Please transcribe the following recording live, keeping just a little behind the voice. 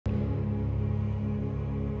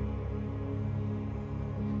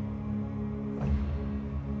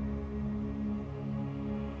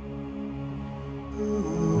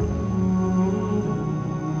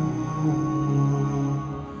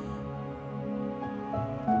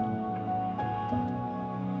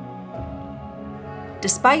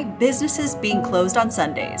Despite businesses being closed on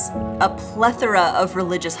Sundays, a plethora of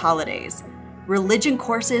religious holidays, religion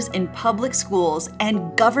courses in public schools,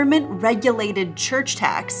 and government-regulated church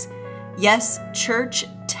tax, yes, church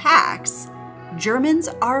tax, Germans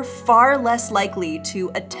are far less likely to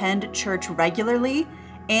attend church regularly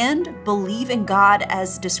and believe in God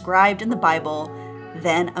as described in the Bible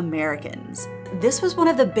than Americans. This was one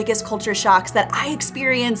of the biggest culture shocks that I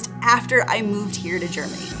experienced after I moved here to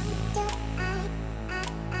Germany.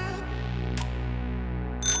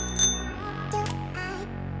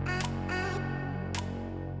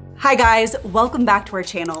 Hi guys, welcome back to our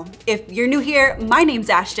channel. If you're new here, my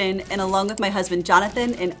name's Ashton, and along with my husband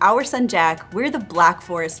Jonathan and our son Jack, we're the Black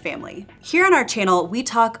Forest family. Here on our channel, we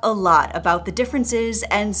talk a lot about the differences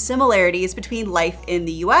and similarities between life in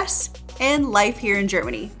the US and life here in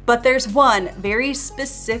Germany. But there's one very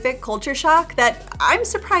specific culture shock that I'm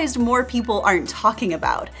surprised more people aren't talking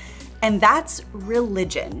about, and that's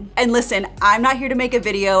religion. And listen, I'm not here to make a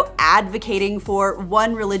video advocating for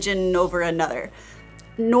one religion over another.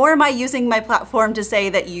 Nor am I using my platform to say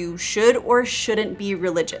that you should or shouldn't be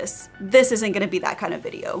religious. This isn't gonna be that kind of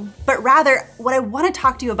video. But rather, what I wanna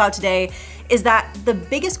talk to you about today is that the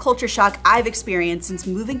biggest culture shock I've experienced since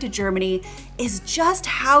moving to Germany is just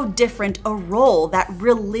how different a role that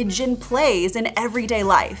religion plays in everyday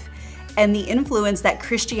life, and the influence that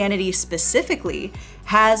Christianity specifically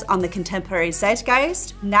has on the contemporary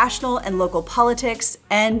zeitgeist, national and local politics,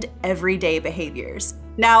 and everyday behaviors.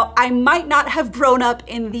 Now, I might not have grown up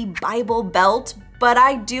in the Bible Belt, but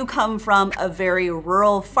I do come from a very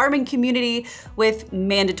rural farming community with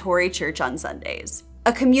mandatory church on Sundays.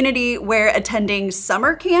 A community where attending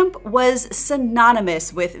summer camp was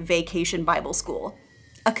synonymous with vacation Bible school.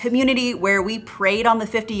 A community where we prayed on the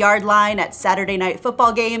 50-yard line at Saturday night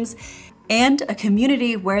football games, and a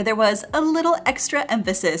community where there was a little extra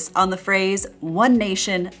emphasis on the phrase, "one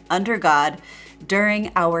nation under God,"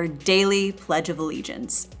 during our daily Pledge of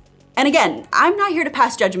Allegiance. And again, I'm not here to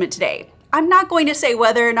pass judgment today. I'm not going to say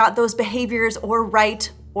whether or not those behaviors are right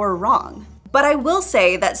or wrong. But I will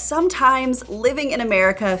say that sometimes living in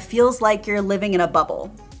America feels like you're living in a bubble.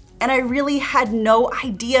 And I really had no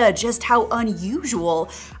idea just how unusual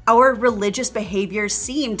our religious behaviors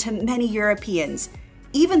seem to many Europeans,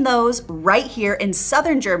 even those right here in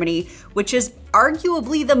southern Germany, which is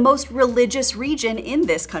arguably the most religious region in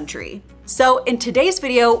this country. So in today's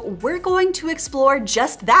video, we're going to explore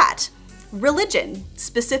just that, religion,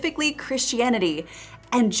 specifically Christianity,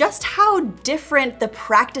 and just how different the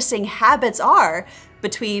practicing habits are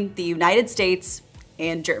between the United States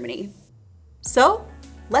and Germany. So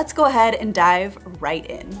let's go ahead and dive right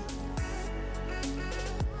in.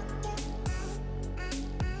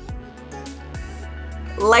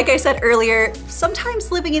 Like I said earlier, sometimes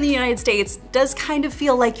living in the United States does kind of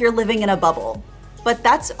feel like you're living in a bubble, but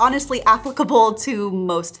that's honestly applicable to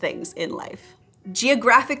most things in life.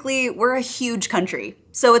 Geographically, we're a huge country,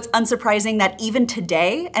 so it's unsurprising that even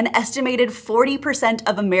today, an estimated 40%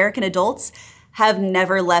 of American adults have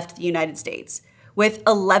never left the United States, with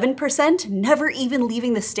 11% never even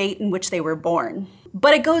leaving the state in which they were born.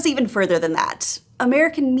 But it goes even further than that.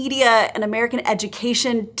 American media and American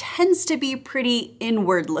education tends to be pretty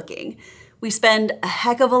inward-looking. We spend a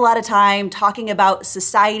heck of a lot of time talking about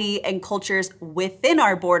society and cultures within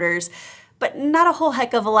our borders, but not a whole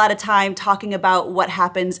heck of a lot of time talking about what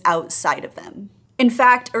happens outside of them. In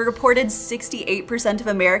fact, a reported 68% of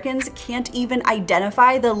Americans can't even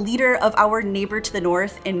identify the leader of our neighbor to the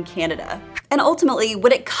north in Canada. And ultimately,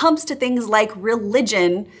 when it comes to things like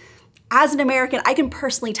religion, as an American, I can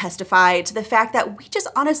personally testify to the fact that we just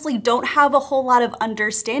honestly don't have a whole lot of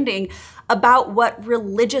understanding about what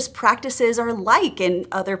religious practices are like in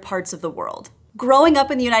other parts of the world. Growing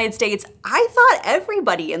up in the United States, I thought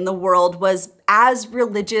everybody in the world was as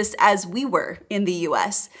religious as we were in the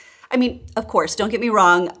US. I mean, of course, don't get me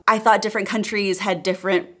wrong, I thought different countries had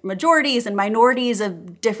different majorities and minorities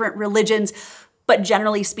of different religions, but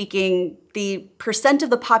generally speaking, the percent of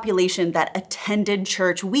the population that attended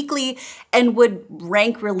church weekly and would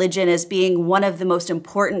rank religion as being one of the most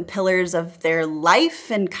important pillars of their life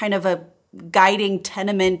and kind of a guiding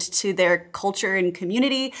tenement to their culture and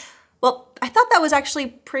community, well, I thought that was actually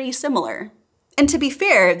pretty similar. And to be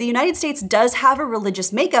fair, the United States does have a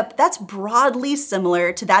religious makeup that's broadly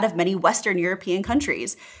similar to that of many Western European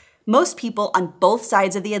countries. Most people on both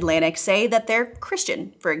sides of the Atlantic say that they're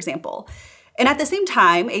Christian, for example. And at the same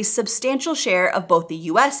time, a substantial share of both the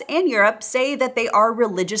US and Europe say that they are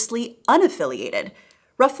religiously unaffiliated.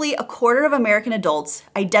 Roughly a quarter of American adults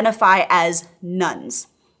identify as nuns,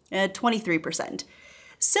 23%.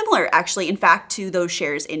 Similar, actually, in fact, to those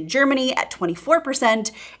shares in Germany at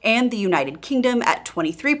 24% and the United Kingdom at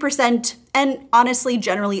 23%, and honestly,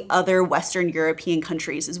 generally other Western European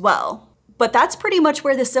countries as well. But that's pretty much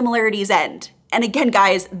where the similarities end. And again,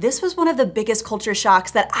 guys, this was one of the biggest culture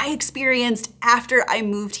shocks that I experienced after I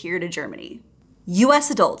moved here to Germany.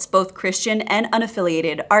 US adults, both Christian and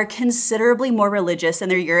unaffiliated, are considerably more religious than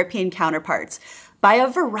their European counterparts by a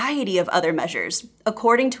variety of other measures,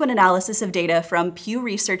 according to an analysis of data from Pew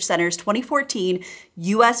Research Center's 2014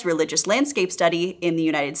 US Religious Landscape Study in the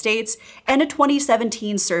United States and a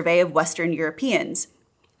 2017 survey of Western Europeans.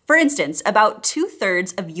 For instance, about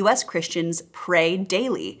 2/3 of US Christians pray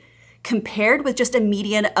daily, compared with just a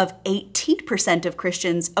median of 18% of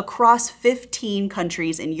Christians across 15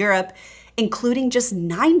 countries in Europe, including just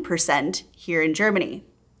 9% here in Germany.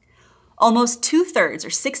 Almost 2/3,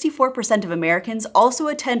 or 64% of Americans, also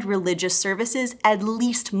attend religious services at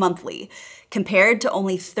least monthly, compared to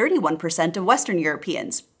only 31% of Western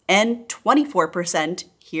Europeans, and 24%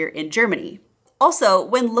 here in Germany. Also,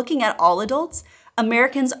 when looking at all adults,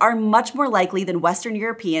 Americans are much more likely than Western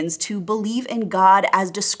Europeans to believe in God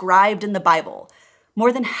as described in the Bible.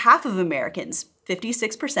 More than half of Americans,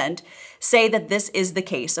 56%, say that this is the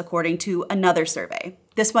case, according to another survey.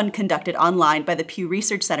 This one conducted online by the Pew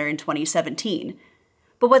Research Center in 2017.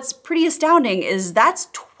 But what's pretty astounding is that's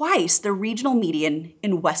twice the regional median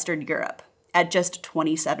in Western Europe, at just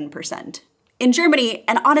 27%. In Germany,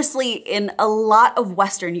 and honestly in a lot of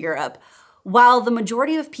Western Europe, while the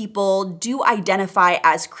majority of people do identify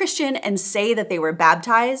as Christian and say that they were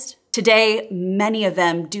baptized, today many of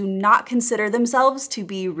them do not consider themselves to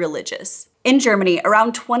be religious. In Germany,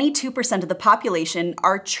 around 22% of the population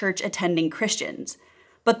are church-attending Christians.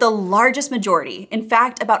 But the largest majority, in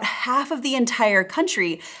fact, about half of the entire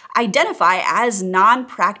country, identify as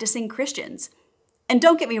non-practicing Christians. And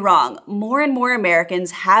don't get me wrong, more and more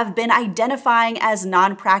Americans have been identifying as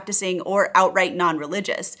non-practicing or outright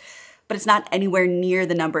non-religious, but it's not anywhere near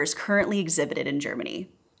the numbers currently exhibited in Germany.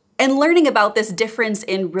 And learning about this difference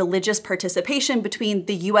in religious participation between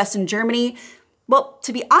the US and Germany, well,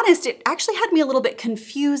 to be honest, it actually had me a little bit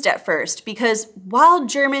confused at first, because while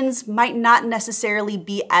Germans might not necessarily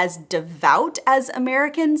be as devout as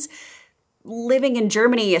Americans, living in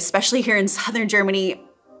Germany, especially here in southern Germany,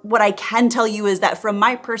 what I can tell you is that from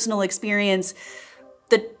my personal experience,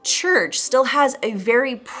 the church still has a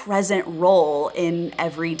very present role in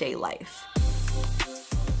everyday life.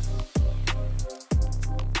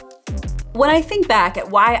 When I think back at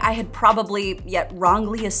why I had probably yet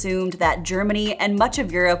wrongly assumed that Germany and much of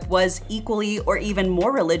Europe was equally or even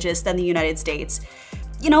more religious than the United States,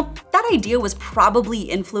 that idea was probably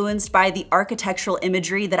influenced by the architectural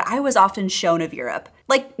imagery that I was often shown of Europe.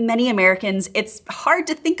 Like many Americans, it's hard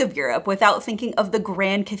to think of Europe without thinking of the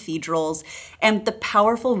grand cathedrals and the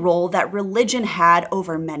powerful role that religion had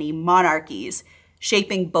over many monarchies,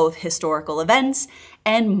 shaping both historical events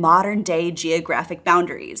and modern-day geographic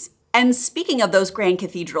boundaries. And speaking of those grand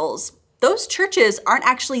cathedrals, those churches aren't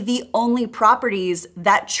actually the only properties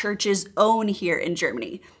that churches own here in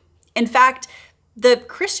Germany. In fact, the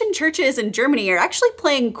Christian churches in Germany are actually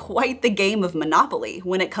playing quite the game of Monopoly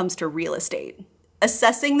when it comes to real estate.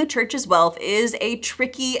 Assessing the church's wealth is a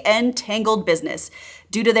tricky and tangled business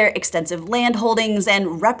due to their extensive land holdings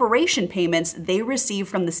and reparation payments they receive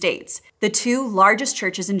from the states. The two largest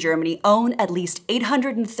churches in Germany own at least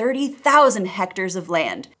 830,000 hectares of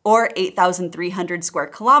land, or 8,300 square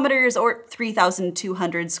kilometers, or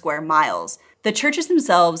 3,200 square miles. The churches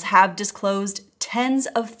themselves have disclosed tens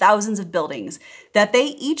of thousands of buildings that they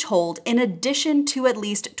each hold, in addition to at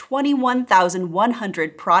least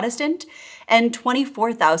 21,100 Protestant and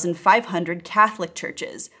 24,500 Catholic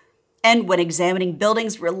churches. And when examining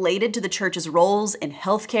buildings related to the church's roles in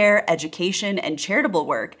healthcare, education, and charitable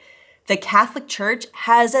work, the Catholic Church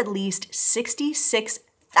has at least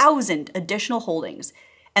 66,000 additional holdings,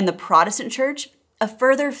 and the Protestant Church a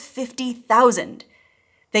further 50,000.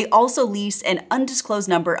 They also lease an undisclosed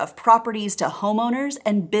number of properties to homeowners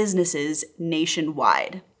and businesses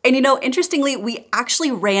nationwide. And interestingly, we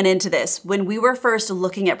actually ran into this when we were first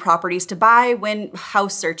looking at properties to buy when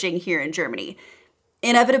house searching here in Germany.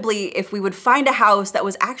 Inevitably, if we would find a house that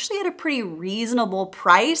was actually at a pretty reasonable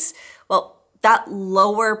price, well, that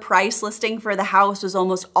lower price listing for the house was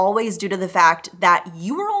almost always due to the fact that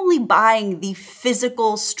you were only buying the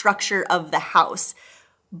physical structure of the house,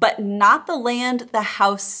 but not the land the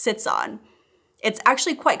house sits on. It's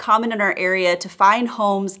actually quite common in our area to find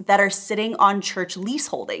homes that are sitting on church lease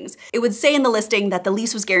holdings. It would say in the listing that the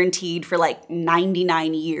lease was guaranteed for like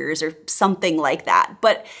 99 years or something like that.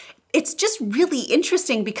 But it's just really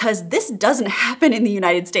interesting because this doesn't happen in the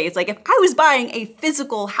United States. Like if I was buying a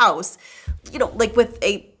physical house, like with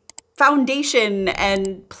a foundation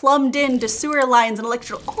and plumbed into sewer lines and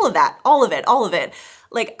electrical, all of it.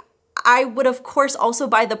 Like I would of course also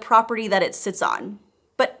buy the property that it sits on.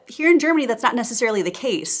 But here in Germany, that's not necessarily the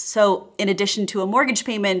case. So in addition to a mortgage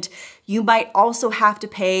payment, you might also have to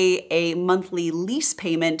pay a monthly lease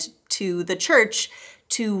payment to the church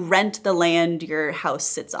to rent the land your house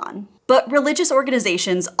sits on. But religious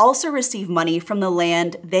organizations also receive money from the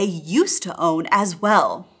land they used to own as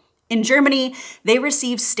well. In Germany, they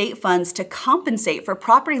receive state funds to compensate for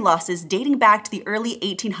property losses dating back to the early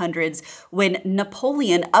 1800s when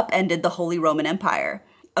Napoleon upended the Holy Roman Empire.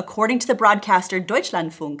 According to the broadcaster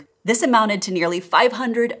Deutschlandfunk, this amounted to nearly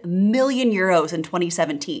 500 million euros in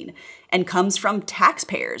 2017 and comes from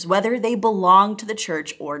taxpayers, whether they belong to the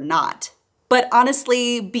church or not. But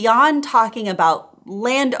honestly, beyond talking about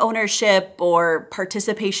land ownership or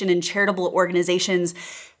participation in charitable organizations,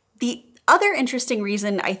 the other interesting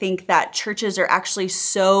reason I think that churches are actually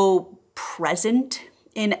so present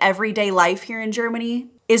in everyday life here in Germany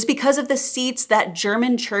is because of the seats that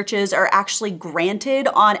German churches are actually granted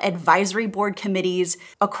on advisory board committees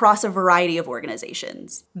across a variety of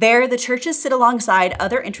organizations. There, the churches sit alongside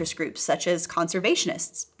other interest groups such as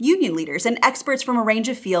conservationists, union leaders, and experts from a range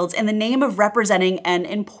of fields in the name of representing an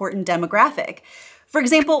important demographic. For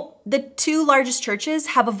example, the two largest churches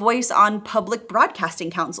have a voice on public broadcasting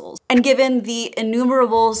councils. And given the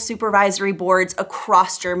innumerable supervisory boards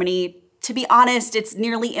across Germany, to be honest, it's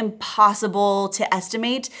nearly impossible to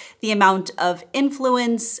estimate the amount of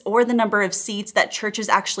influence or the number of seats that churches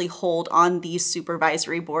actually hold on these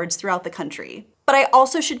supervisory boards throughout the country. But I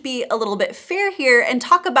also should be a little bit fair here and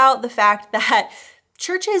talk about the fact that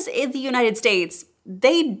churches in the United States,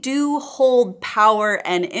 they do hold power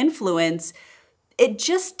and influence. It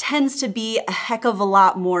just tends to be a heck of a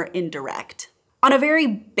lot more indirect. On a very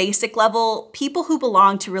basic level, people who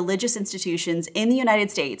belong to religious institutions in the United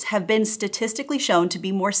States have been statistically shown to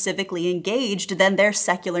be more civically engaged than their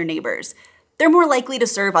secular neighbors. They're more likely to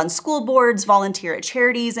serve on school boards, volunteer at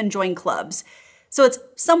charities, and join clubs. So it's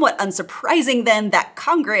somewhat unsurprising then that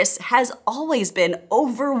Congress has always been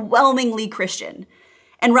overwhelmingly Christian.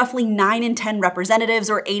 And roughly 9 in 10 representatives,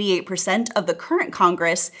 or 88% of the current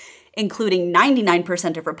Congress, including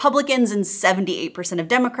 99% of Republicans and 78% of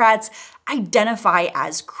Democrats, identify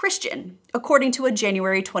as Christian, according to a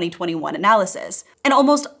January 2021 analysis. And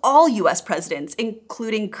almost all US presidents,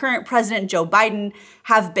 including current President Joe Biden,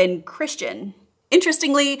 have been Christian.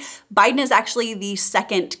 Interestingly, Biden is actually the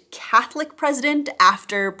second Catholic president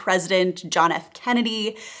after President John F.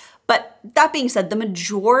 Kennedy. But that being said, the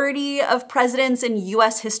majority of presidents in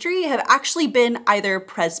US history have actually been either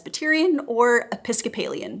Presbyterian or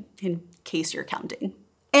Episcopalian, in case you're counting.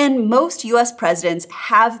 And most US presidents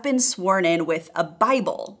have been sworn in with a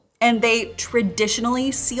Bible, and they traditionally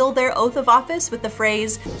seal their oath of office with the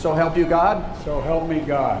phrase, "So help you God." So help me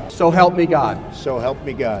God. So help me God. So help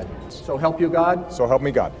me God. So help you God. So help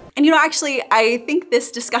me God. And actually, I think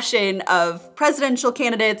this discussion of presidential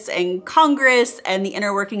candidates and Congress and the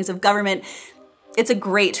inner workings of government, it's a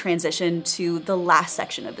great transition to the last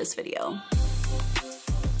section of this video.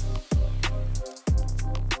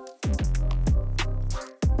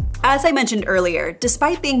 As I mentioned earlier,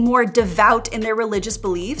 despite being more devout in their religious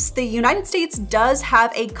beliefs, the United States does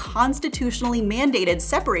have a constitutionally mandated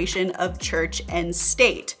separation of church and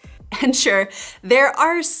state. And sure, there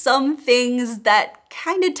are some things that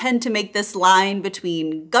kind of tend to make this line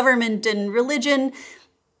between government and religion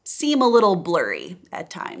seem a little blurry at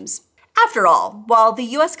times. After all, while the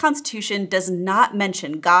US Constitution does not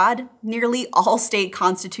mention God, nearly all state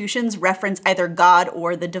constitutions reference either God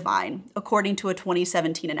or the divine, according to a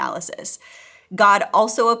 2017 analysis. God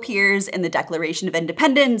also appears in the Declaration of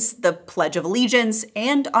Independence, the Pledge of Allegiance,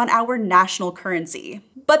 and on our national currency.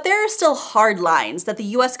 But there are still hard lines that the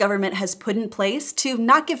US government has put in place to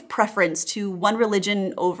not give preference to one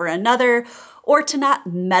religion over another, or to not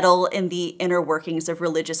meddle in the inner workings of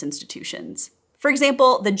religious institutions. For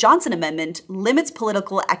example, the Johnson Amendment limits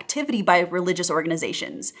political activity by religious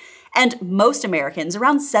organizations, and most Americans,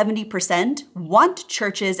 around 70%, want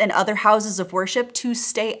churches and other houses of worship to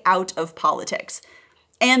stay out of politics.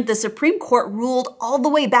 And the Supreme Court ruled all the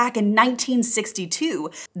way back in 1962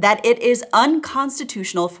 that it is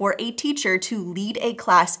unconstitutional for a teacher to lead a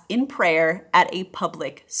class in prayer at a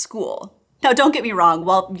public school. Now, don't get me wrong,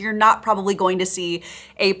 while you're not probably going to see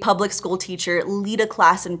a public school teacher lead a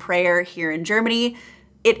class in prayer here in Germany,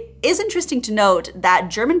 It is interesting to note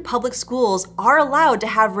that German public schools are allowed to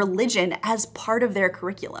have religion as part of their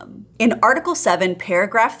curriculum. In Article 7,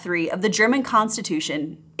 Paragraph 3 of the German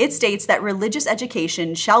Constitution, it states that religious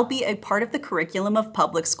education shall be a part of the curriculum of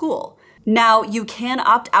public school. Now, you can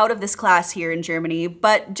opt out of this class here in Germany,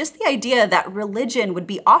 but just the idea that religion would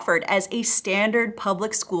be offered as a standard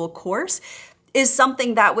public school course is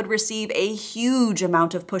something that would receive a huge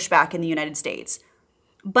amount of pushback in the United States.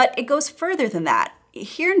 But it goes further than that.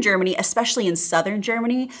 Here in Germany, especially in southern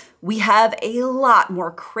Germany, we have a lot more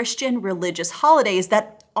Christian religious holidays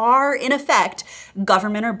that are, in effect,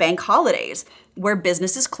 government or bank holidays, where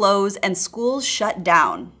businesses close and schools shut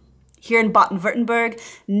down. Here in Baden-Württemberg,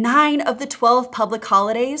 9 of the 12 public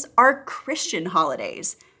holidays are Christian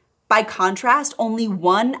holidays. By contrast, only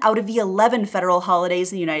 1 out of the 11 federal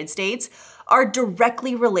holidays in the United States are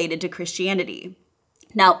directly related to Christianity.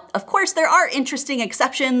 Now, of course, there are interesting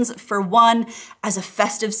exceptions. For one, as a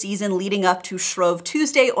festive season leading up to Shrove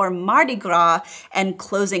Tuesday or Mardi Gras and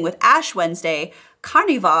closing with Ash Wednesday,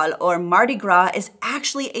 Carnival or Mardi Gras is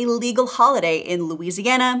actually a legal holiday in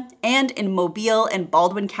Louisiana and in Mobile and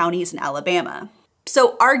Baldwin counties in Alabama.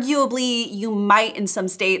 So arguably, you might in some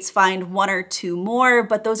states find 1 or 2 more,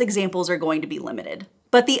 but those examples are going to be limited.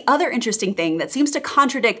 But the other interesting thing that seems to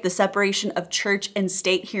contradict the separation of church and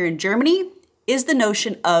state here in Germany is the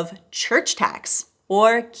notion of church tax,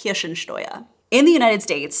 or Kirchensteuer. In the United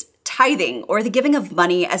States, tithing, or the giving of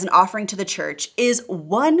money as an offering to the church, is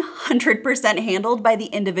 100% handled by the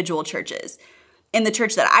individual churches. In the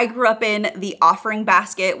church that I grew up in, the offering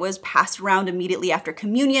basket was passed around immediately after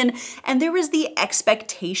communion, and there was the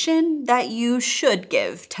expectation that you should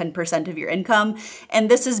give 10% of your income, and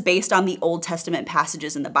this is based on the Old Testament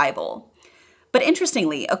passages in the Bible. But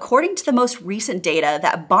interestingly, according to the most recent data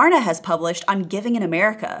that Barna has published on giving in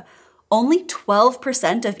America, only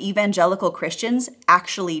 12% of evangelical Christians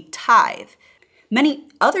actually tithe. Many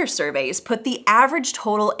other surveys put the average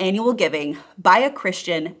total annual giving by a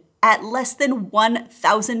Christian at less than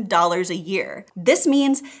 $1,000 a year. This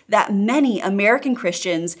means that many American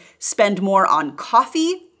Christians spend more on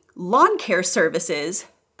coffee, lawn care services,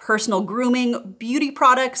 personal grooming, beauty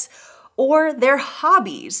products, or their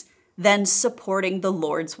hobbies than supporting the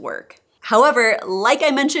Lord's work. However, like I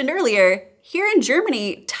mentioned earlier, here in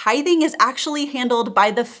Germany, tithing is actually handled by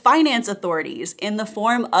the finance authorities in the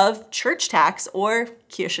form of church tax or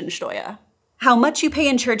Kirchensteuer. How much you pay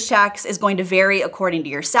in church tax is going to vary according to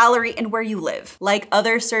your salary and where you live. Like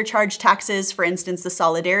other surcharge taxes, for instance, the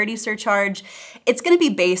solidarity surcharge, it's going to be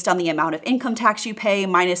based on the amount of income tax you pay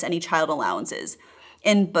minus any child allowances.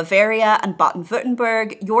 In Bavaria and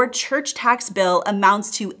Baden-Württemberg, your church tax bill amounts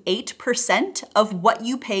to 8% of what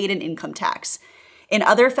you paid in income tax. In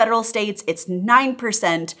other federal states, it's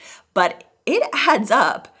 9%, but it adds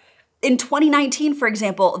up. In 2019, for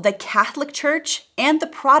example, the Catholic Church and the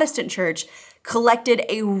Protestant Church collected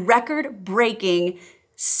a record-breaking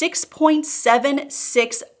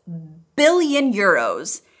 6.76 billion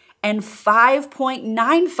euros and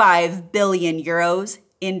 5.95 billion euros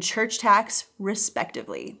in church tax,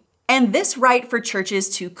 respectively. And this right for churches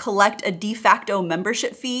to collect a de facto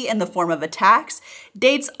membership fee in the form of a tax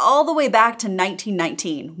dates all the way back to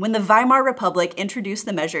 1919, when the Weimar Republic introduced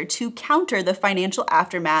the measure to counter the financial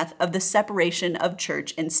aftermath of the separation of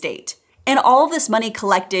church and state. And all of this money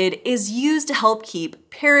collected is used to help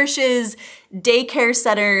keep parishes, daycare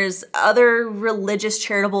centers, other religious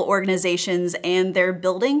charitable organizations, and their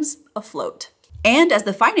buildings afloat. And as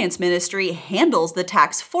the finance ministry handles the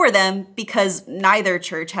tax for them, because neither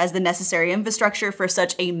church has the necessary infrastructure for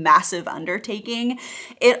such a massive undertaking,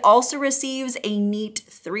 it also receives a neat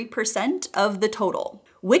 3% of the total,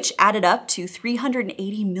 which added up to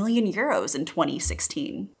 380 million euros in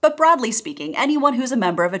 2016. But broadly speaking, anyone who's a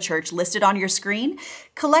member of a church listed on your screen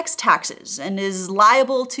collects taxes and is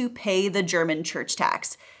liable to pay the German church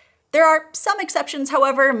tax. There are some exceptions,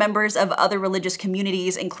 however. Members of other religious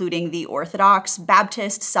communities, including the Orthodox,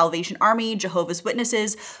 Baptist, Salvation Army, Jehovah's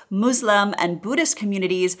Witnesses, Muslim, and Buddhist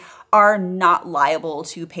communities, are not liable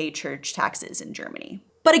to pay church taxes in Germany.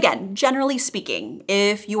 But again, generally speaking,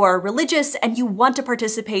 if you are religious and you want to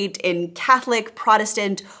participate in Catholic,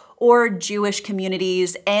 Protestant, or Jewish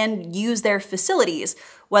communities and use their facilities,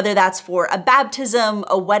 whether that's for a baptism,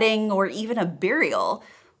 a wedding, or even a burial,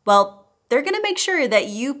 well, they're gonna make sure that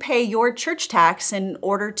you pay your church tax in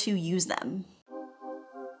order to use them.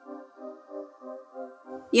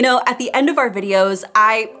 You know, at the end of our videos,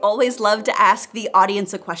 I always love to ask the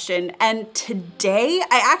audience a question, and today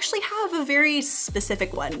I actually have a very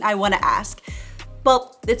specific one I wanna ask.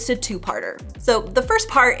 Well, it's a two-parter. So the first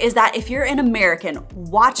part is that if you're an American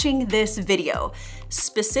watching this video,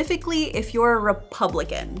 specifically if you're a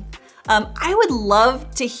Republican, I would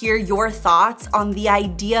love to hear your thoughts on the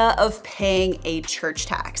idea of paying a church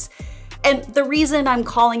tax. And the reason I'm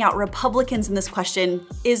calling out Republicans in this question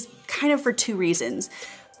is kind of for two reasons.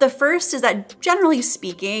 The first is that, generally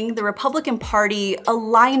speaking, the Republican Party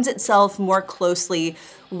aligns itself more closely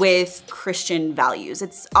with Christian values.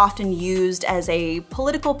 It's often used as a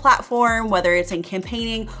political platform, whether it's in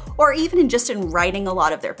campaigning or even just in writing a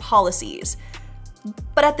lot of their policies.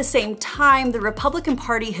 But at the same time, the Republican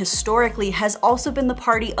Party historically has also been the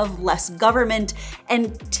party of less government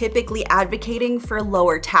and typically advocating for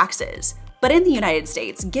lower taxes. But in the United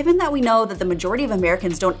States, given that we know that the majority of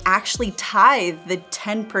Americans don't actually tithe the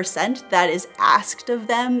 10% that is asked of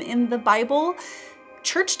them in the Bible,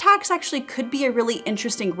 church tax actually could be a really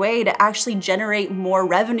interesting way to actually generate more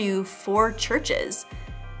revenue for churches.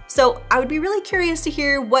 So I would be really curious to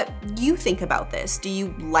hear what you think about this. Do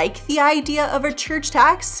you like the idea of a church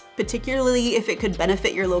tax, particularly if it could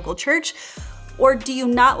benefit your local church? Or do you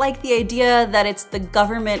not like the idea that it's the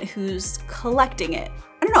government who's collecting it?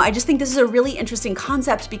 I don't know, I just think this is a really interesting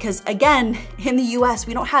concept because, again, in the US,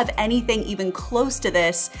 we don't have anything even close to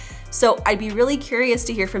this. So I'd be really curious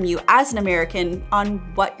to hear from you as an American on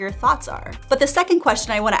what your thoughts are. But the second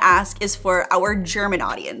question I want to ask is for our German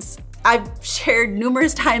audience. I've shared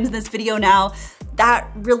numerous times in this video now that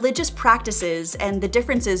religious practices and the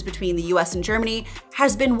differences between the US and Germany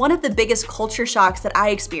has been one of the biggest culture shocks that I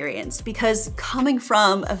experienced because coming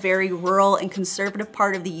from a very rural and conservative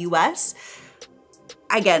part of the US,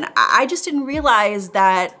 again, I just didn't realize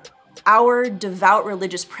that our devout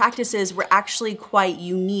religious practices were actually quite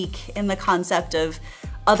unique in the concept of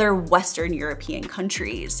other Western European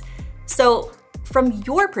countries. So from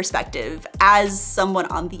your perspective, as someone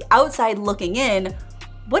on the outside looking in,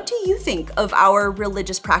 what do you think of our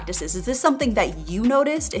religious practices? Is this something that you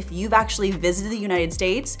noticed if you've actually visited the United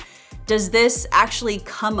States? Does this actually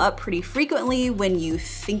come up pretty frequently when you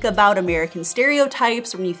think about American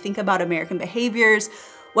stereotypes, when you think about American behaviors,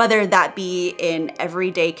 whether that be in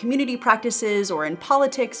everyday community practices or in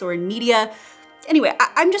politics or in media? Anyway,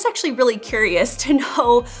 I'm just actually really curious to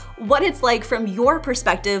know what it's like from your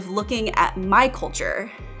perspective looking at my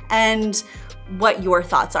culture and what your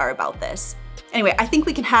thoughts are about this. Anyway, I think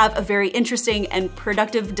we can have a very interesting and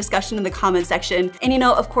productive discussion in the comment section. And you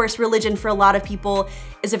know, of course, religion for a lot of people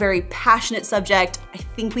is a very passionate subject. I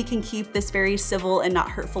think we can keep this very civil and not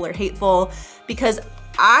hurtful or hateful because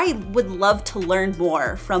I would love to learn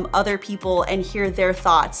more from other people and hear their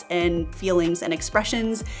thoughts and feelings and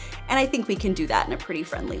expressions. And I think we can do that in a pretty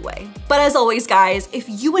friendly way. But as always, guys, if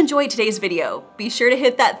you enjoyed today's video, be sure to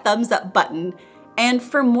hit that thumbs up button. And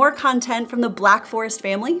for more content from the Black Forest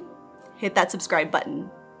family, hit that subscribe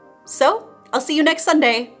button. So I'll see you next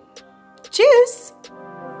Sunday. Tschüss!